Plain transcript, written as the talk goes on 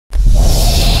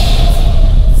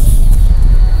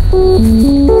The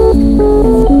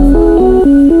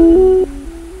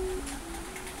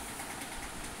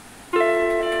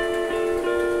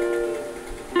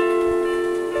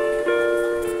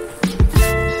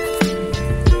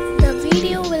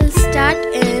video will start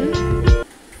in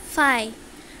 5,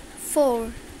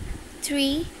 4,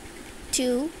 3,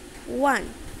 2, 1.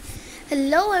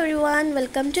 Hello everyone,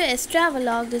 welcome to Extra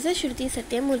Vlog. This is Shruti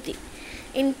Satyamurthy.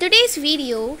 In today's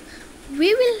video,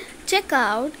 we will check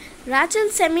out Rachol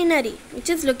Seminary, which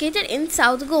is located in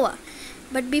South Goa.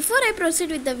 But before I proceed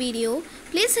with the video,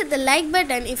 please hit the like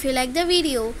button if you like the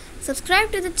video,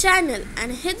 subscribe to the channel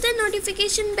and hit the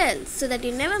notification bell so that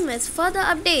you never miss further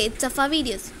updates of our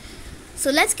videos. So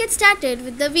let's get started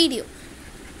with the video.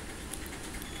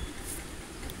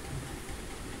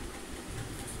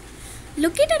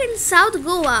 Located in South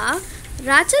Goa,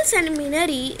 Rachol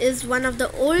Seminary is one of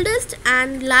the oldest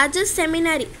and largest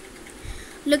seminary.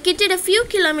 Located a few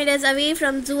kilometers away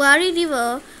from Zuari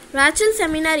River, Rachol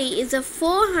Seminary is a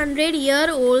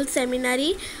 400-year-old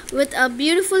seminary with a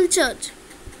beautiful church.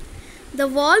 The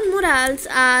wall murals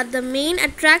are the main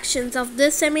attractions of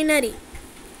this seminary.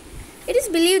 It is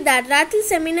believed that Rachol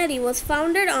Seminary was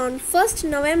founded on 1st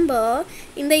November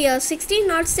in the year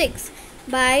 1606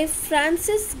 by Father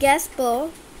Gaspar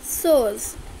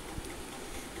Soares.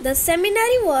 The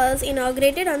seminary was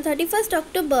inaugurated on 31st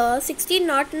October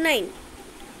 1609.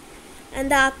 And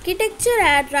the architecture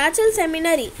at Rachol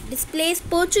Seminary displays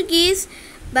Portuguese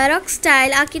Baroque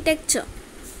style architecture,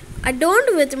 adorned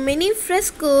with many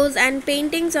frescos and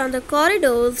paintings on the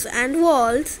corridors and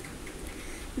walls.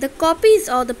 The copies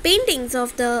or the paintings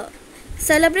of the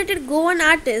celebrated Goan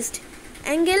artist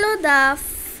Angelo Da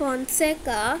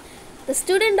Fonseca, the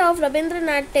student of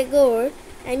Rabindranath Tagore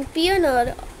and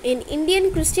pioneer in Indian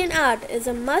Christian art, is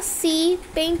a must-see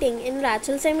painting in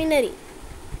Rachol Seminary.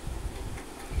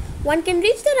 One can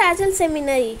reach the Rachol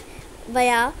Seminary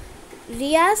via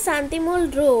Raia Santimol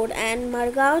Road and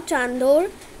Margao Chandor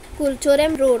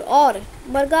Curchorem Road, or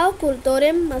Margao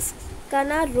Curtorim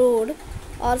Macasana Road,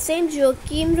 or St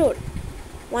Joaquin Road.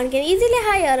 One can easily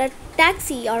hire a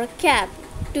taxi or a cab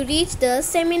to reach the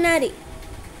seminary.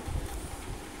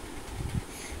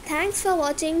 Thanks for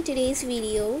watching today's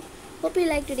video. Hope you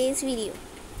like today's video.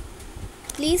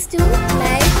 Please do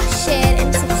like, share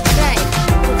and subscribe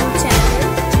to the channel.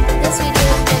 This video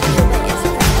is brought to you by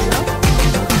Extra Vlog.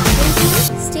 Thank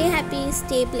you. Stay happy,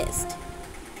 stay blessed.